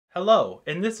Hello,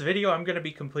 in this video I'm going to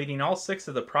be completing all 6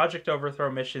 of the Project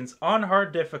Overthrow missions on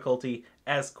hard difficulty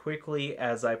as quickly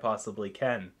as I possibly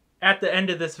can. At the end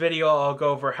of this video I'll go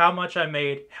over how much I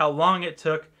made, how long it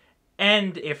took,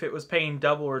 and if it was paying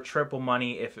double or triple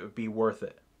money, if it would be worth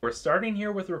it. We're starting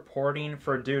here with reporting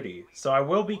for duty, so I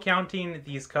will be counting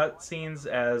these cutscenes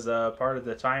as a part of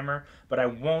the timer, but I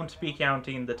won't be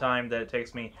counting the time that it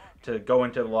takes me to go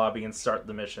into the lobby and start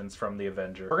the missions from the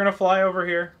Avenger. We're going to fly over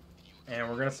here, and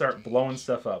we're going to start blowing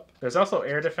stuff up. There's also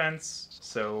air defense,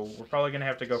 so we're probably going to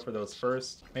have to go for those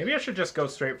first. Maybe I should just go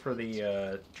straight for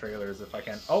the trailers if I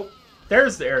can. Oh,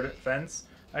 there's the air defense.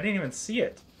 I didn't even see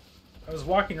it. I was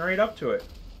walking right up to it.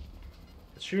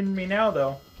 It's shooting me now, though.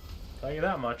 I'll tell you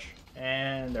that much.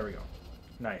 And there we go.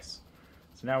 Nice.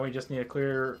 So now we just need to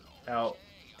clear out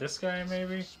this guy,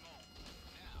 maybe?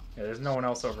 Yeah, there's no one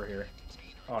else over here.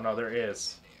 Oh, no, there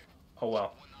is. Oh,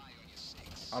 well.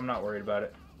 I'm not worried about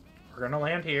it. We're gonna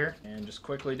land here and just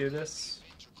quickly do this.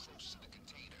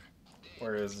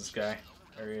 Where is this guy?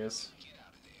 There he is.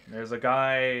 There's a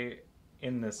guy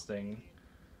in this thing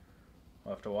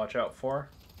we'll have to watch out for.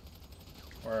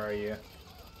 Where are you?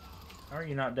 How are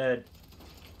you not dead?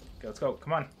 Okay, let's go.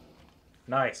 Come on.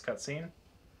 Nice cutscene.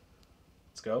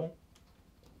 Let's go.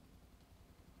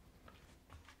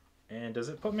 And does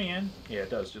it put me in? Yeah, it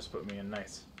does just put me in.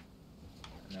 Nice.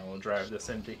 And now we'll drive this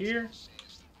into here.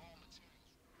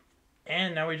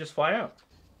 And now we just fly out.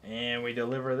 And we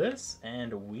deliver this,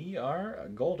 and we are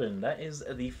golden. That is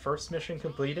the first mission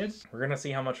completed. We're going to see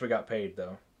how much we got paid,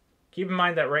 though. Keep in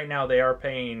mind that right now they are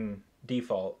paying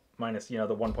default, minus, the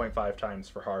 1.5 times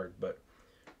for hard, but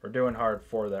we're doing hard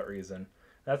for that reason.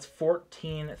 That's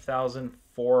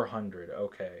 14,400.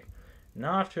 Okay.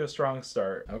 Now off to a strong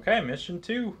start. Okay, mission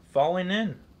 2, falling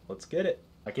in. Let's get it.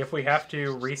 Like, if we have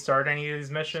to restart any of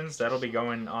these missions, that'll be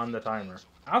going on the timer.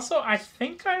 Also, I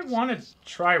think I want to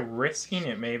try risking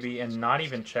it maybe and not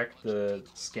even check the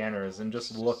scanners and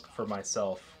just look for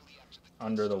myself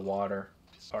under the water.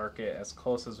 Park it as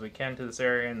close as we can to this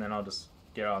area, and then I'll just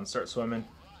get out and start swimming.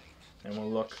 And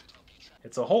we'll look.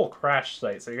 It's a whole crash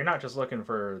site, so you're not just looking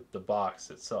for the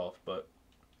box itself, but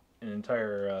an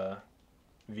entire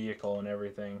vehicle and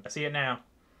everything. I see it now.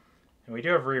 And we do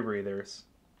have rebreathers,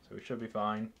 so we should be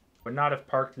fine. Would not have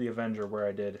parked the Avenger where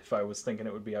I did if I was thinking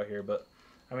it would be out here, but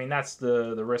I mean, that's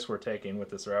the risk we're taking with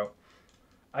this route.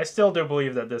 I still do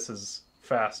believe that this is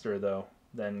faster, though,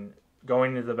 than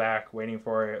going to the back, waiting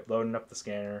for it, loading up the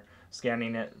scanner,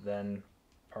 scanning it, then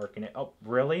parking it. Oh,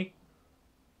 really?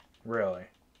 Really?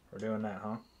 We're doing that,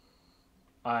 huh?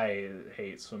 I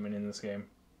hate swimming in this game.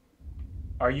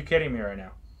 Are you kidding me right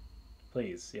now?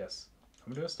 Please, yes.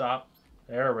 Come to a stop.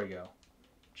 There we go.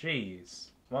 Jeez.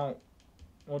 Well,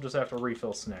 we'll just have to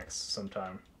refill snacks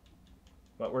sometime.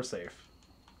 But we're safe.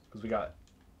 Because we got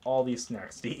all these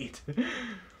snacks to eat.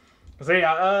 So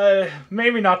yeah,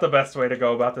 maybe not the best way to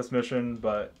go about this mission,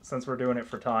 but since we're doing it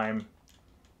for time,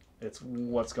 it's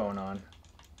what's going on.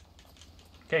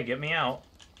 Okay, get me out.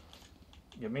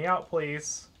 Get me out,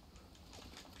 please.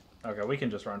 Okay, we can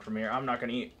just run from here. I'm not going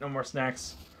to eat no more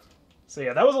snacks. So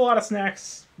yeah, that was a lot of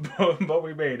snacks, but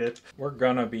we made it. We're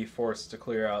gonna be forced to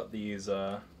clear out these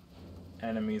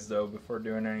enemies, though, before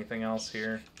doing anything else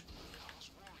here.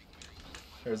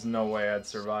 There's no way I'd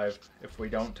survive if we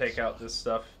don't take out this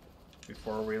stuff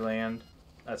before we land.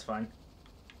 That's fine.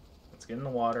 Let's get in the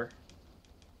water.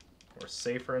 We're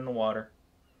safer in the water.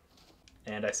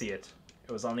 And I see it.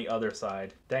 It was on the other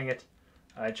side. Dang it.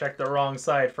 I checked the wrong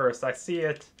side first. I see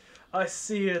it. I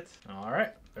see it.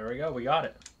 Alright. There we go. We got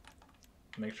it.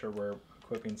 Make sure we're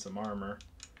equipping some armor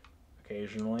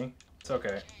occasionally. It's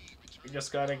okay. We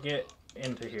just gotta get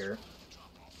into here.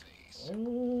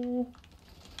 Oh.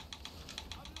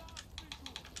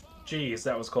 Jeez,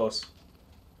 that was close.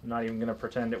 I'm not even gonna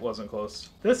pretend it wasn't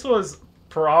close. This was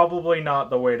probably not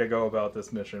the way to go about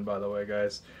this mission, by the way,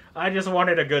 guys. I just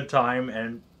wanted a good time,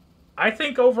 and I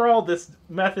think overall this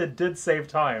method did save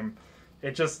time.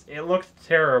 It looked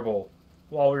terrible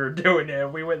while we were doing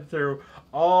it. We went through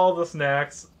all the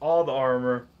snacks, all the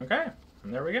armor. Okay,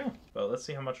 and there we go. But let's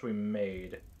see how much we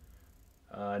made.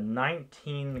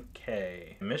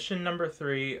 19K. Mission number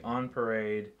 3 on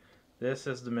parade. This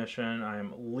is the mission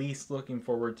I'm least looking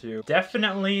forward to.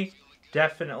 Definitely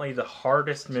the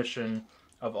hardest mission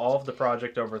of all of the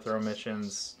Project Overthrow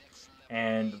missions,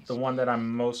 and the one that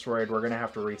I'm most worried we're going to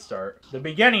have to restart. The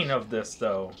beginning of this,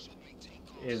 though,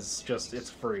 is just, it's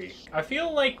free. I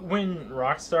feel like when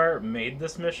Rockstar made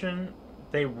this mission,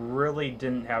 they really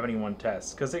didn't have anyone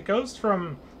test, because it goes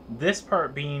from this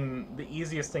part being the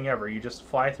easiest thing ever. You just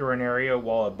fly through an area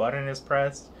while a button is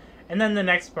pressed, and then the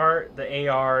next part, the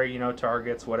AR,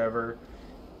 targets, whatever,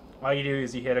 All you do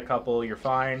is you hit a couple, you're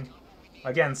fine.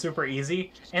 Again, super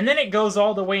easy. And then it goes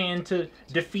all the way into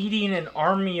defeating an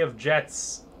army of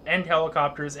jets and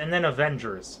helicopters and then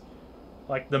Avengers.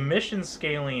 Like, the mission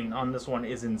scaling on this one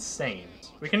is insane.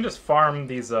 We can just farm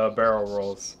these barrel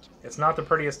rolls. It's not the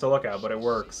prettiest to look at, but it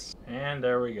works. And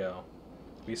there we go.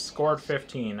 We scored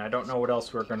 15. I don't know what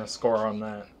else we're going to score on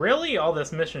that. Really, all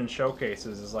this mission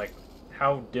showcases is, like,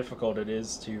 how difficult it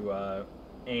is to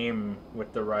aim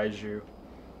with the Raiju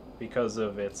because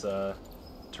of its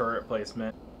turret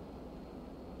placement.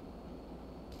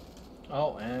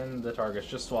 Oh, and the target's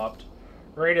just swapped.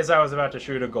 Right as I was about to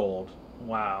shoot a gold.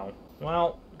 Wow.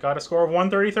 Well, got a score of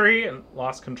 133 and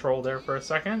lost control there for a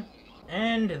second.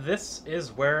 And this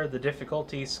is where the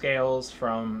difficulty scales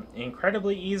from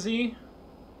incredibly easy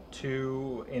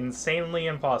to insanely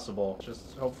impossible.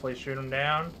 Just hopefully shoot them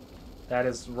down. That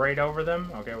is right over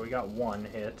them. Okay, we got one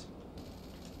hit.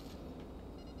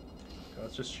 Okay,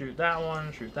 let's just shoot that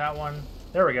one, shoot that one.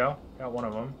 There we go. Got one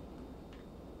of them.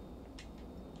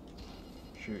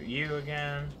 Shoot you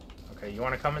again. Okay, you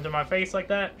want to come into my face like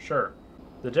that? Sure.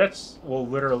 The jets will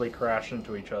literally crash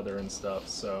into each other and stuff,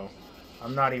 so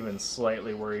I'm not even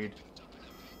slightly worried.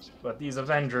 But these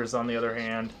Avengers, on the other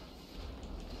hand,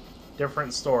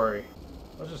 different story.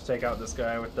 Let's just take out this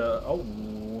guy with the...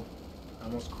 Oh,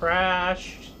 almost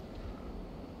crashed.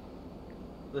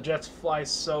 The jets fly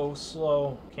so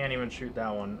slow. Can't even shoot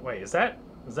that one. Wait, is that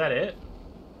it?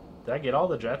 Did I get all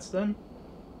the jets then?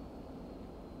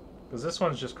 Because this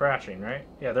one's just crashing, right?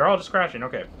 Yeah, they're all just crashing.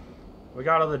 Okay. We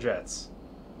got all the jets.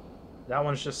 That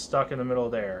one's just stuck in the middle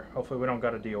there. Hopefully we don't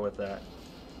got to deal with that.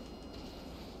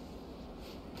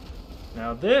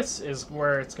 Now this is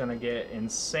where it's going to get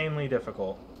insanely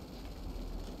difficult.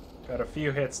 Got a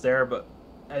few hits there, but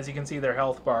as you can see, their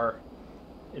health bar,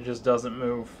 it just doesn't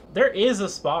move. There is a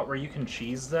spot where you can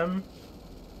cheese them,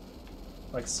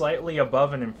 like slightly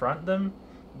above and in front of them,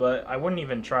 but I wouldn't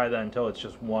even try that until it's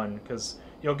just one, because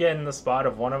you'll get in the spot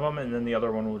of one of them, and then the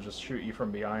other one will just shoot you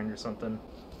from behind or something.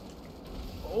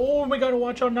 Oh, we gotta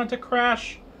watch out not to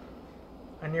crash.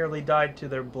 I nearly died to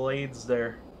their blades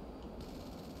there.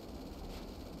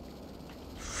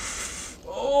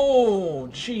 Oh,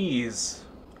 jeez.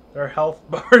 Their health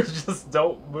bars just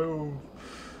don't move.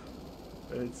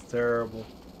 It's terrible.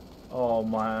 Oh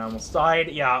my, I almost died.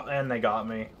 Yeah, and they got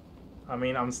me. I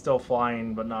mean, I'm still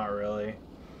flying, but not really.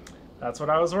 That's what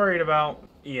I was worried about.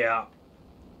 Yeah.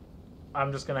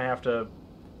 I'm just gonna have to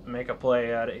make a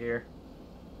play at it here.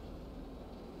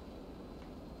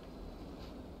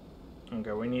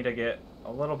 Okay, we need to get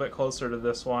a little bit closer to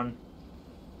this one.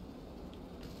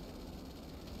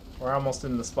 We're almost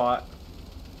in the spot.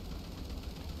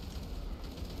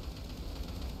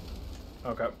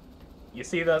 Okay. You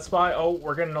see that spot? Oh,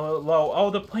 we're getting a little low. Oh,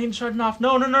 the plane's shutting off.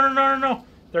 No, no, no, no, no, no, no.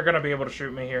 They're going to be able to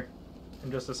shoot me here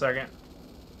in just a second.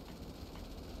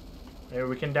 Maybe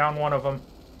we can down one of them.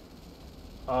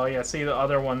 Oh, yeah, see the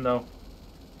other one, though.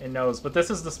 It knows. But this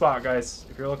is the spot, guys.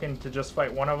 If you're looking to just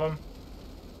fight one of them,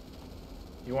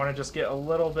 you want to just get a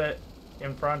little bit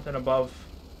in front and above.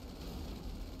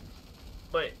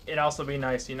 But it'd also be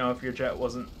nice, you know, if your jet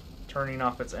wasn't turning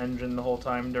off its engine the whole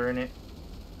time during it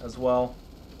as well.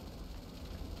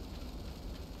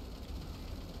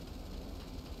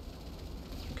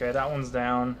 Okay, that one's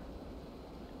down.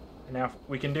 And now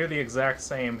we can do the exact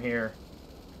same here.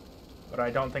 But I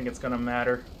don't think it's going to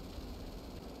matter.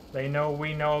 They know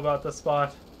we know about the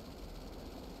spot.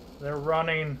 They're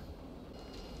running.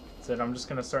 That's it, I'm just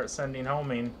going to start sending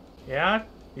homing. Yeah?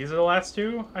 These are the last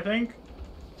two, I think?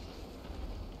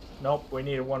 Nope, we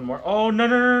needed one more. Oh, no,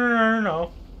 no, no, no, no,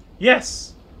 no.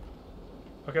 Yes!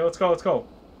 Okay, let's go, let's go.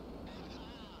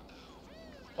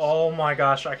 Oh my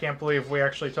gosh, I can't believe we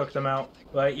actually took them out.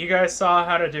 But you guys saw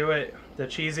how to do it the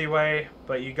cheesy way,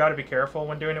 but you gotta be careful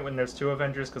when doing it when there's two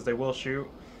Avengers because they will shoot.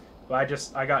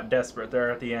 But I got desperate there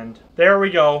at the end. There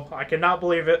we go. I cannot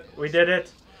believe it. We did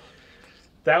it.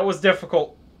 That was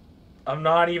difficult. I'm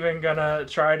not even gonna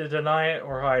try to deny it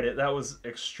or hide it. That was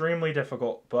extremely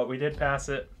difficult, but we did pass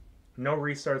it. No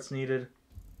restarts needed.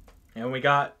 And we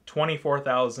got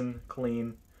 24,000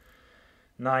 clean.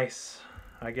 Nice,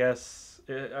 I guess.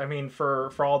 I mean,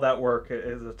 for all that work, it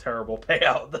is a terrible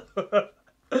payout.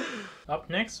 Up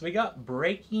next, we got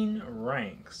breaking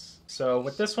ranks. So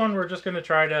with this one, we're just going to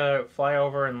try to fly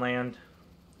over and land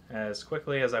as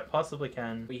quickly as I possibly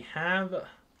can. We have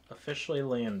officially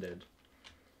landed.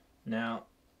 Now,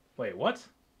 wait, what?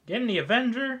 Getting the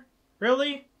Avenger?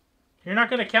 Really? You're not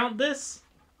going to count this?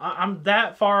 I'm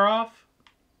that far off?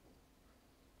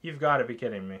 You've got to be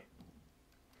kidding me.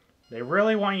 They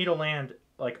really want you to land,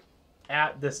 like,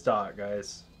 at this dot,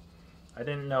 guys. I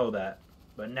didn't know that.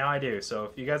 but now I do. So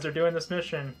if you guys are doing this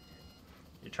mission,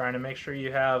 you're trying to make sure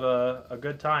you have a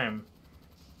good time.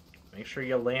 Make sure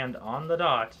you land on the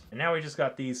dot. And now we just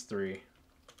got these three.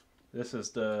 This is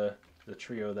the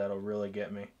trio that'll really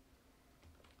get me.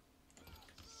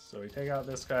 So we take out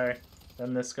this guy,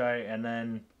 then this guy, and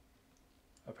then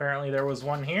apparently there was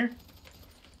one here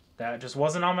that just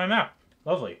wasn't on my map.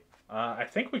 Lovely. I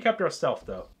think we kept our stealth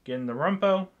though. Getting the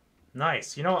rumpo.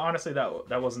 Nice. You know, honestly,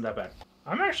 that wasn't that bad.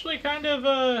 I'm actually kind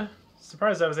of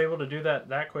surprised I was able to do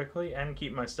that quickly and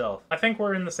keep my stealth. I think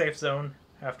we're in the safe zone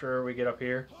after we get up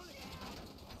here.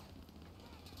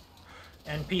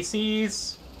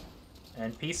 NPCs.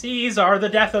 NPCs are the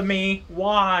death of me.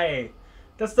 Why?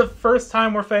 That's the first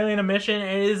time we're failing a mission,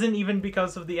 and it isn't even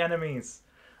because of the enemies.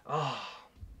 Oh.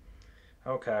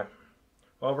 Okay.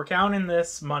 Well, we're counting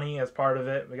this money as part of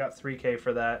it. We got 3K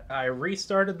for that. I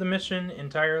restarted the mission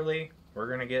entirely. We're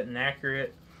going to get an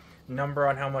accurate number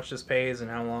on how much this pays and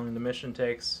how long the mission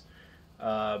takes.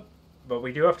 But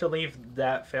we do have to leave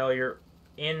that failure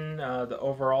in the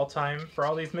overall time for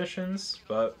all these missions.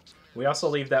 But we also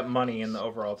leave that money in the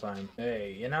overall time.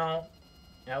 Hey, you know,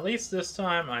 at least this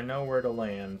time I know where to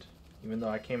land. Even though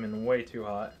I came in way too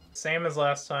hot. Same as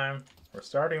last time. We're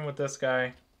starting with this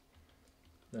guy.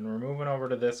 Then we're moving over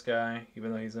to this guy,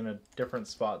 even though he's in a different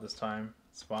spot this time.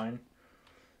 It's fine.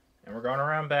 And we're going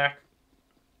around back.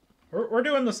 We're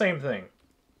doing the same thing.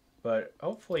 But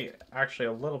hopefully actually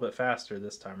a little bit faster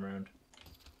this time around.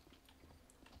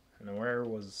 And then where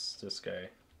was this guy?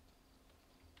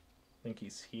 I think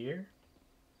he's here.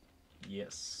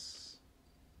 Yes.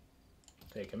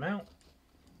 Take him out.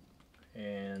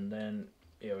 And then,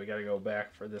 yeah, we gotta go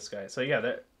back for this guy. So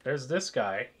yeah, there's this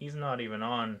guy. He's not even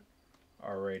on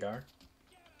our radar.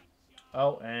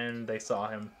 Oh, and they saw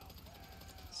him.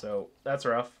 So that's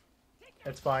rough.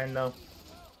 It's fine though.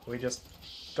 We just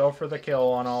go for the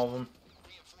kill on all of them.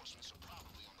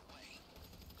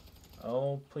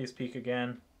 Oh, please peek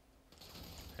again.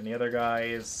 And the other guy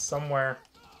is somewhere.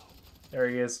 There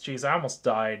he is. Jeez, I almost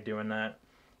died doing that.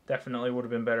 Definitely would have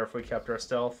been better if we kept our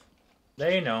stealth.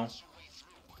 They know.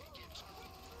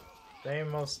 They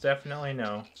most definitely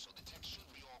know.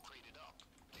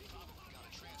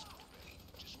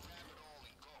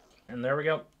 And there we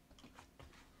go.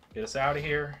 Get us out of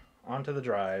here. Onto the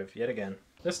drive yet again.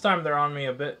 This time they're on me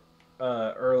a bit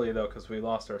early though because we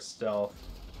lost our stealth.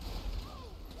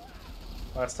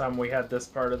 Last time we had this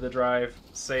part of the drive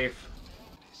safe.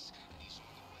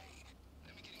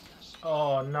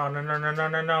 Oh, no, no, no, no, no,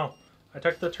 no, no. I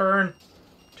took the turn.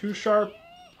 Too sharp.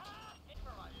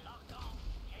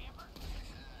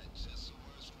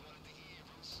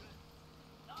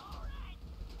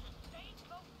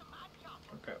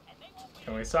 Okay.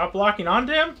 Can we stop locking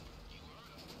onto him?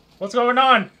 What's going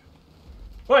on?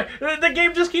 What? The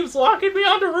game just keeps locking me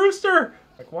onto Rooster!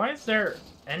 Like, why is there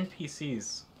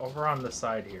NPCs over on the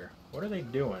side here? What are they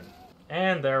doing?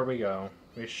 And there we go.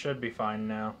 We should be fine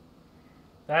now.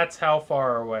 That's how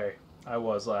far away I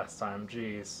was last time.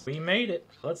 Jeez. We made it.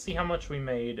 Let's see how much we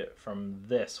made from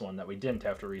this one that we didn't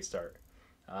have to restart.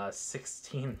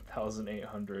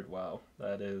 16,800. Wow.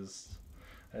 That is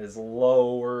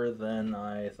lower than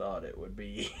I thought it would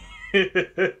be.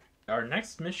 Our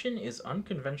next mission is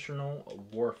Unconventional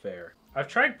Warfare. I've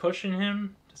tried pushing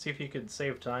him to see if he could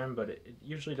save time, but it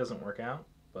usually doesn't work out.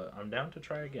 But I'm down to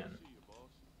try again.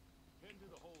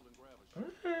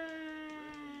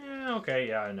 Okay,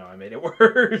 yeah, I know, I made it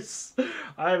worse.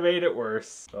 I made it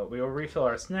worse. But we will refill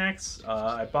our snacks.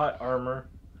 I bought armor.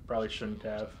 Probably shouldn't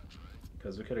have,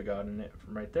 because we could have gotten it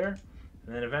from right there.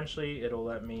 And then eventually it'll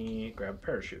let me grab a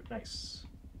parachute. Nice.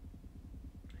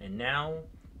 And now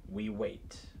we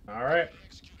wait. Alright,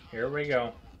 here we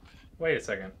go. Wait a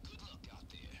second.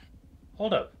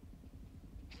 Hold up.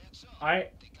 I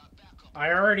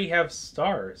already have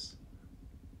stars.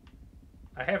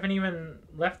 I haven't even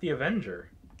left the Avenger.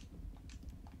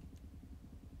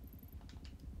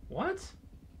 What?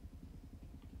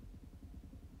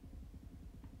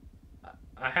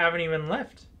 I haven't even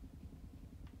left.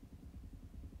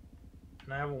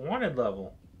 And I have a wanted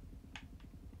level.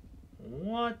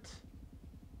 What?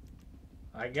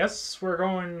 I guess we're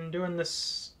doing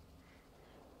this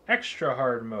extra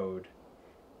hard mode.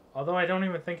 Although I don't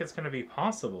even think it's going to be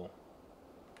possible.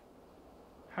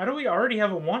 How do we already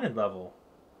have a wanted level?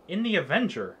 In the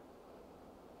Avenger.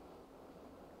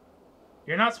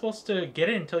 You're not supposed to get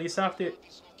it until you stop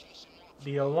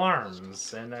the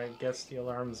alarms. And I guess the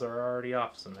alarms are already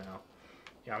off somehow.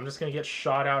 Yeah, I'm just going to get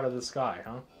shot out of the sky,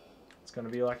 huh? It's going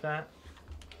to be like that?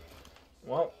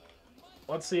 Well,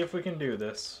 let's see if we can do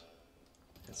this.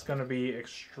 It's going to be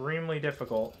extremely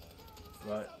difficult,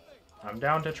 but I'm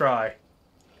down to try.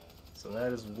 So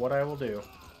that is what I will do.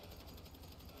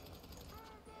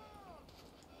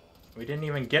 We didn't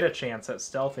even get a chance at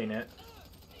stealthing it.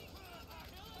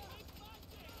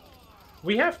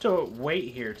 We have to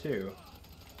wait here, too.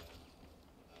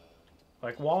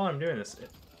 Like, while I'm doing this...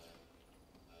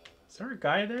 Is there a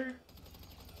guy there?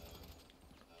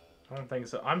 I don't think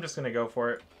so. I'm just gonna go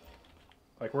for it.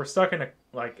 Like, we're stuck in a,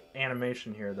 like,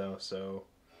 animation here, though, so...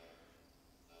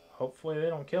 Hopefully they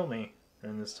don't kill me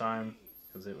during this time,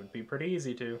 because it would be pretty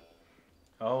easy to.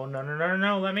 Oh, no, no, no, no,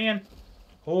 no, let me in!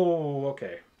 Oh,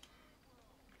 okay.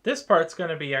 This part's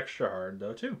gonna be extra hard,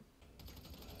 though, too.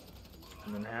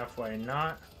 And then halfway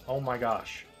not. Oh my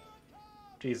gosh.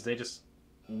 Jeez, they just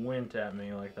went at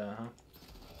me like that, huh?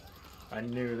 I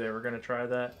knew they were gonna try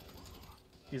that.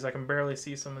 Jeez, I can barely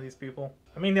see some of these people.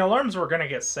 I mean, the alarms were gonna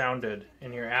get sounded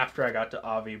in here after I got to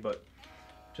Avi, but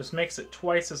just makes it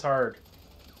twice as hard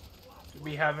to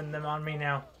be having them on me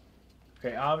now.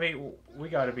 Okay, Avi, we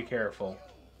gotta be careful.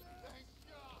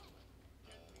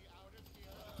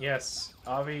 Yes,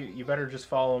 Avi, you better just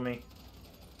follow me.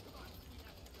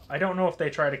 I don't know if they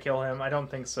try to kill him. I don't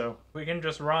think so. We can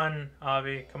just run,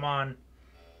 Avi. Come on.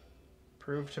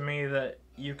 Prove to me that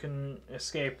you can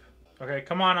escape. Okay,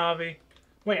 come on, Avi.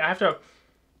 Wait, I have to...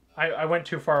 I went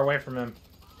too far away from him.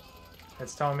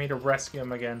 It's telling me to rescue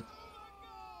him again.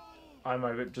 I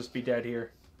might just be dead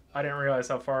here. I didn't realize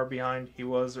how far behind he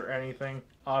was or anything.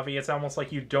 Avi, it's almost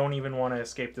like you don't even want to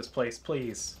escape this place.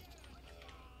 Please.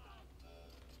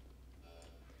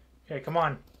 Okay, come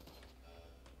on.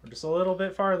 We're just a little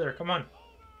bit farther. Come on.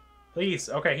 Please.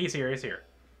 Okay, he's here. He's here.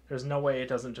 There's no way it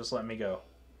doesn't just let me go.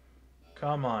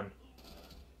 Come on.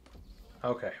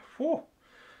 Okay. Whew.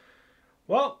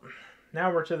 Well,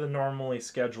 now we're to the normally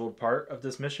scheduled part of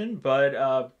this mission,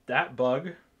 but that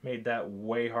bug made that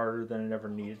way harder than it ever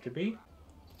needed to be.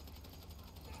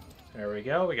 There we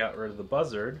go. We got rid of the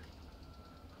buzzard.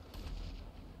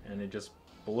 And it just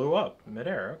blew up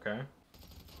midair. Okay.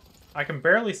 I can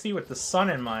barely see with the sun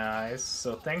in my eyes,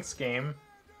 so thanks, game,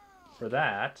 for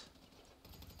that.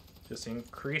 Just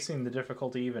increasing the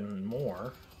difficulty even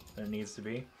more than it needs to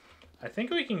be. I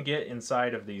think we can get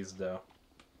inside of these, though.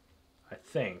 I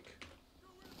think.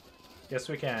 Yes,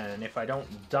 we can. If I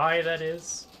don't die, that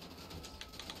is.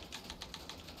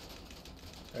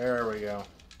 There we go.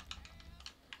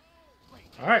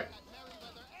 Alright.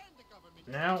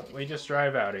 Now, we just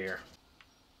drive out of here.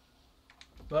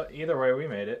 But either way, we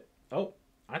made it. Oh,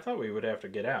 I thought we would have to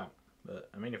get out. But,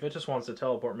 I mean, if it just wants to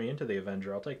teleport me into the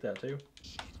Avenger, I'll take that too.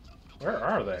 Where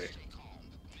are they?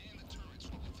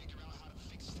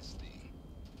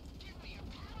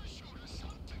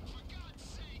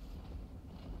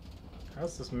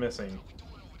 How's this missing?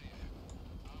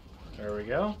 There we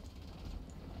go.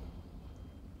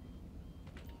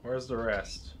 Where's the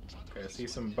rest? Okay, I see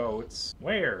some boats.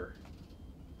 Where?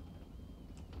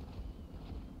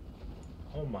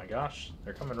 Oh my gosh,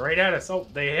 they're coming right at us. Oh,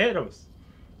 they hit us.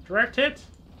 Direct hit.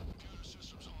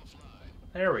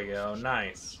 There we go,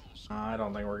 nice. I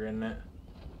don't think we're getting it.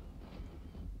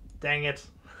 Dang it.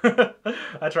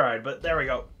 I tried, but there we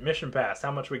go. Mission passed.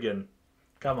 How much we getting?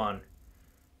 Come on.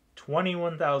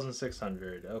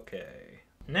 21,600. Okay.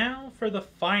 Now for the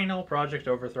final Project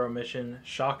Overthrow mission,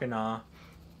 Shock and Awe.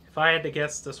 If I had to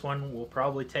guess, this one will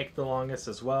probably take the longest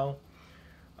as well.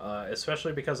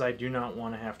 Especially because I do not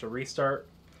want to have to restart.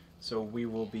 So we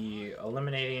will be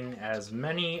eliminating as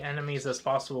many enemies as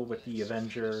possible with the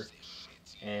Avenger.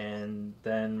 And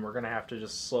then we're going to have to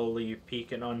just slowly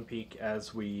peek and unpeek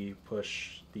as we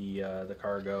push the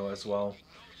cargo as well.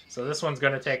 So this one's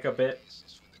going to take a bit.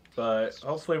 But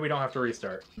hopefully we don't have to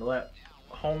restart. Let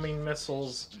homing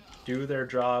missiles do their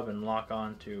job and lock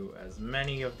on to as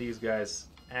many of these guys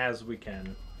as we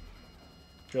can.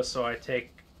 Just so I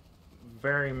take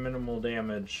very minimal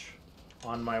damage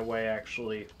on my way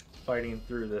actually fighting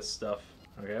through this stuff.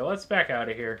 Okay, let's back out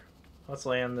of here. Let's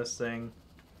land this thing.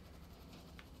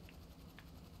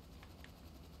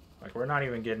 Like, we're not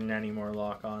even getting any more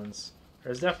lock-ons.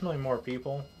 There's definitely more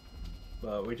people,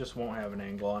 but we just won't have an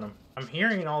angle on them. I'm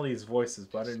hearing all these voices,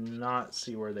 but I do not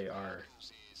see where they are.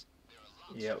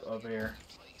 Yep, up here.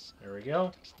 There we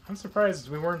go. I'm surprised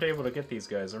we weren't able to get these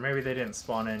guys, or maybe they didn't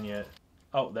spawn in yet.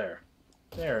 Oh, there.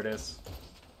 There it is.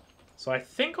 So I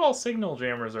think all signal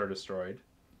jammers are destroyed.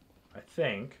 I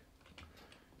think.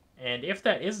 And if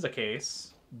that is the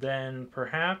case, then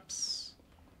perhaps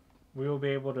we will be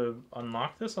able to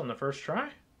unlock this on the first try?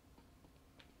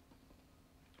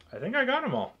 I think I got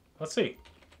them all. Let's see.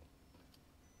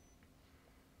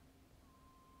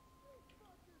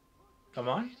 Come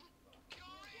on.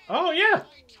 Oh, yeah.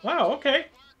 Wow, okay.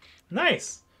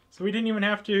 Nice. So we didn't even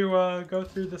have to go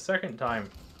through the second time.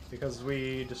 because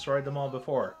we destroyed them all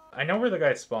before. I know where the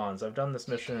guy spawns. I've done this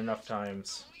mission enough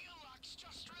times.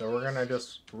 So we're gonna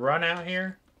just run out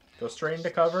here, go straight into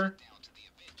cover,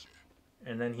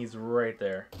 and then he's right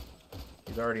there.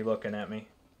 He's already looking at me.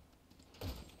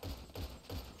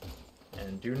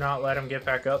 And do not let him get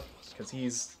back up, because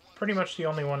he's pretty much the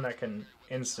only one that can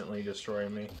instantly destroy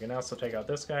me. We can also take out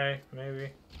this guy, maybe.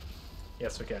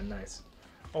 Yes, we can. Nice.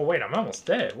 Oh, wait, I'm almost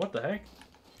dead. What the heck?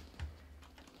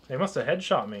 They must have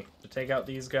headshot me to take out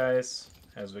these guys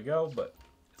as we go, but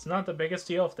it's not the biggest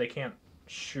deal if they can't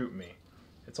shoot me.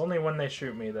 It's only when they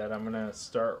shoot me that I'm going to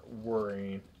start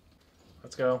worrying.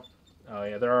 Let's go. Oh,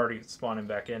 yeah, they're already spawning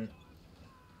back in.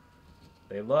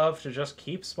 They love to just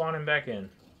keep spawning back in.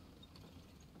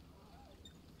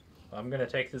 I'm going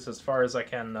to take this as far as I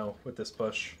can, though, with this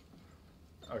push.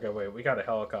 Okay, wait, we got a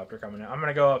helicopter coming in. I'm going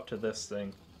to go up to this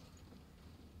thing.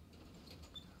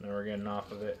 Then we're getting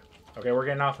off of it. Okay, we're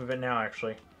getting off of it now,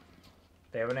 actually.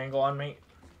 They have an angle on me.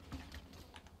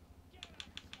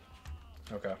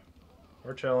 Okay.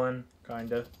 We're chilling,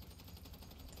 kinda.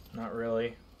 Not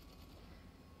really.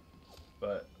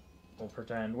 But we'll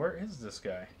pretend. Where is this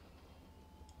guy?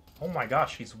 Oh my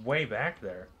gosh, he's way back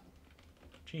there.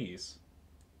 Jeez.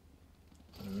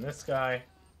 And this guy.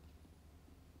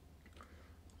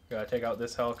 Gotta take out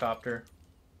this helicopter.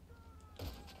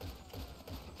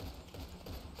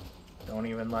 Don't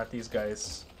even let these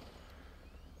guys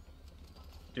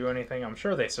do anything. I'm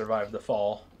sure they survived the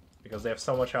fall because they have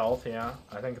so much health. Yeah,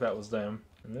 I think that was them.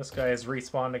 And this guy is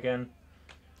respawned again.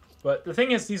 But the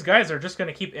thing is, these guys are just going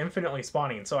to keep infinitely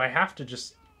spawning, so I have to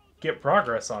just get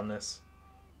progress on this.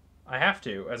 I have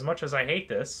to, as much as I hate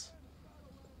this.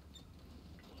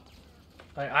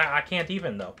 I can't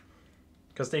even, though,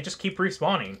 because they just keep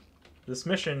respawning. This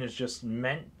mission is just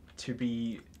meant to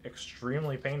be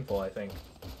extremely painful, I think.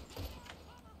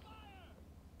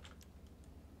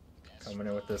 Coming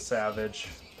in with this savage.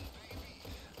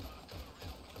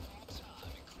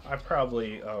 I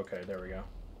probably... Oh, okay, there we go.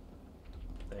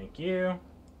 Thank you.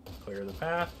 Clear the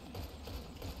path.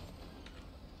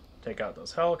 Take out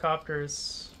those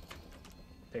helicopters.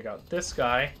 Take out this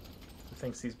guy who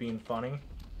thinks he's being funny.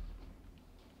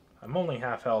 I'm only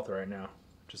half health right now,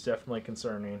 which is definitely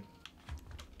concerning.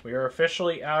 We are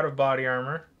officially out of body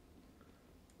armor,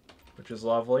 which is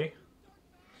lovely.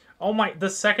 Oh my... The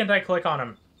second I click on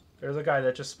him, there's a guy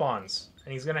that just spawns,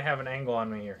 and he's going to have an angle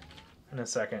on me here in a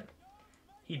second.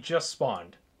 He just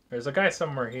spawned. There's a guy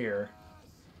somewhere here.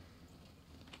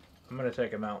 I'm going to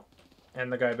take him out.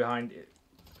 And the guy behind it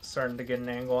starting to get an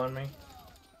angle on me.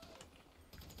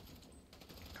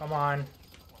 Come on.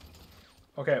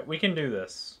 Okay, we can do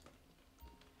this.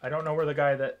 I don't know where the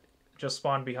guy that just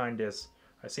spawned behind is.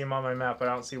 I see him on my map, but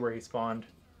I don't see where he spawned.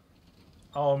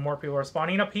 Oh, more people are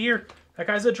spawning up here. That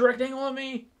guy's a direct angle on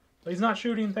me. But he's not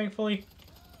shooting, thankfully.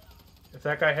 If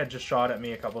that guy had just shot at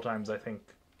me a couple times, I think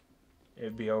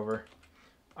it'd be over.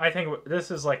 I think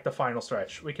this is like the final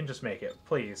stretch. We can just make it,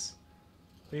 please.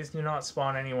 Please do not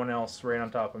spawn anyone else right on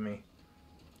top of me.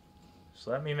 Just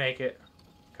let me make it.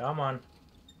 Come on.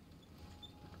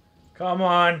 Come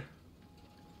on.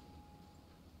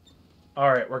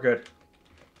 Alright, we're good.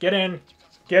 Get in.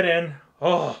 Get in.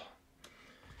 Oh.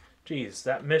 Jeez,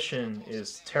 that mission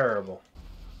is terrible.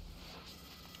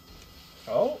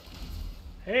 Oh.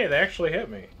 Hey, they actually hit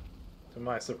me. To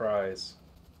my surprise.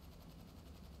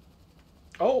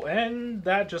 Oh, and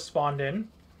that just spawned in.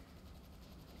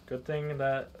 Good thing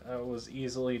that was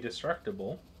easily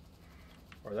destructible.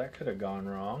 Or that could have gone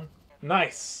wrong.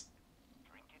 Nice!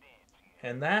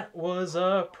 And that was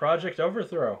Project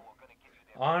Overthrow.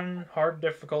 On hard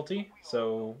difficulty,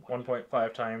 so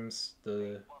 1.5 times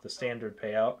the standard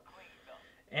payout.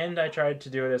 And I tried to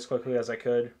do it as quickly as I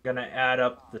could. I'm gonna add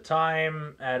up the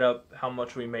time, add up how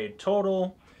much we made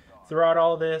total throughout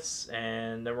all this,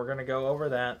 and then we're gonna go over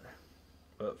that.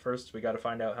 But first, we gotta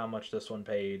find out how much this one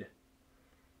paid.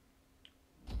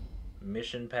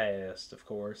 Mission passed, of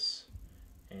course.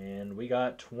 And we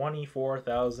got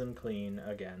 24,000 clean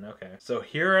again. Okay. So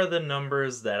here are the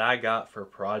numbers that I got for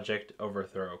Project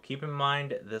Overthrow. Keep in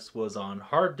mind, this was on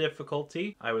hard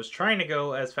difficulty. I was trying to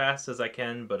go as fast as I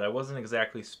can, but I wasn't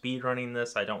exactly speedrunning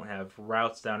this. I don't have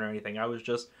routes down or anything. I was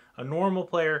just a normal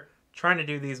player trying to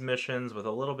do these missions with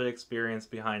a little bit of experience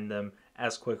behind them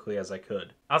as quickly as I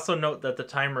could. Also note that the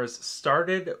timers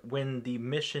started when the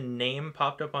mission name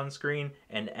popped up on screen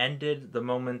and ended the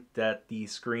moment that the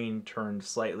screen turned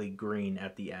slightly green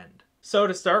at the end. So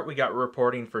to start, we got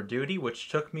reporting for duty, which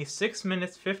took me 6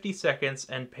 minutes 50 seconds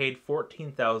and paid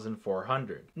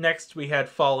 14,400. Next we had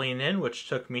falling in, which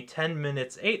took me 10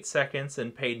 minutes 8 seconds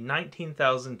and paid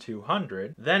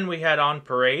 19,200. Then we had on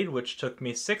parade, which took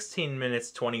me 16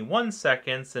 minutes 21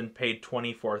 seconds and paid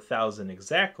 24,000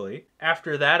 exactly.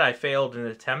 After that I failed an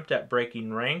attempt at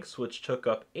breaking ranks, which took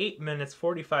up 8 minutes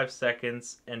 45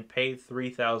 seconds and paid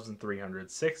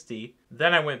 3,360.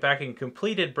 Then I went back and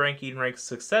completed breaking ranks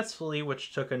successfully,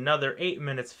 which took another 8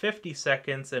 minutes 50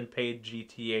 seconds and paid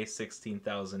GTA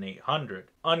 16,800.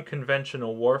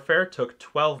 Unconventional Warfare took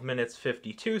 12 minutes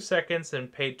 52 seconds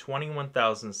and paid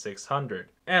 21,600.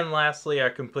 And lastly, I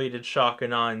completed Shock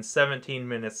and Awe in 17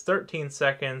 minutes 13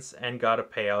 seconds and got a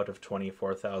payout of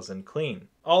 24,000 clean.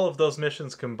 All of those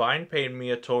missions combined paid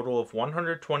me a total of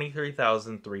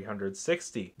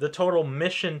 123,360. The total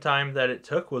mission time that it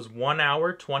took was 1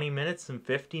 hour, 20 minutes, and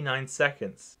 59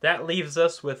 seconds. That leaves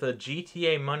us with a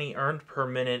GTA money earned per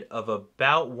minute of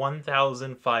about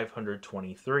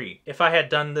 1,523. If I had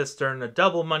done this during a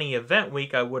double money event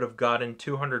week, I would have gotten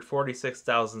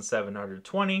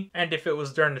 246,720, and if it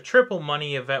was during a triple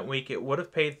money event week, it would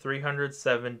have paid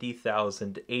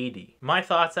 370,080. My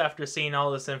thoughts after seeing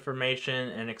all this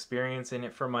information and experiencing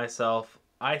it for myself,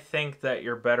 I think that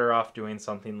you're better off doing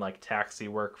something like taxi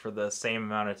work for the same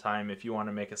amount of time if you want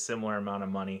to make a similar amount of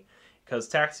money, because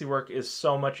taxi work is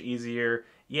so much easier.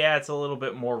 Yeah, it's a little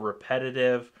bit more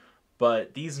repetitive,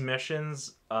 but these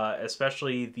missions,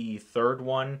 especially the third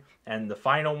one and the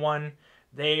final one,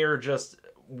 they are just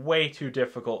way too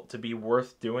difficult to be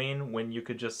worth doing when you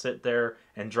could just sit there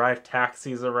and drive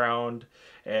taxis around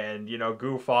and, you know,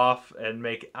 goof off and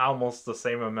make almost the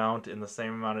same amount in the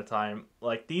same amount of time.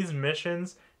 Like, these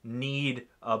missions need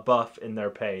a buff in their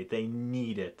pay. They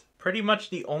need it. Pretty much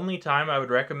the only time I would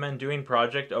recommend doing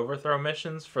Project Overthrow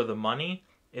missions for the money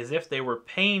is if they were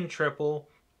paying triple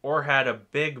or had a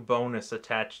big bonus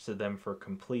attached to them for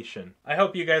completion. I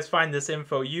hope you guys find this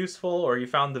info useful or you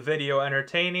found the video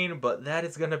entertaining, but that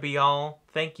is going to be all.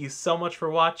 Thank you so much for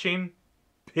watching.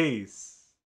 Peace.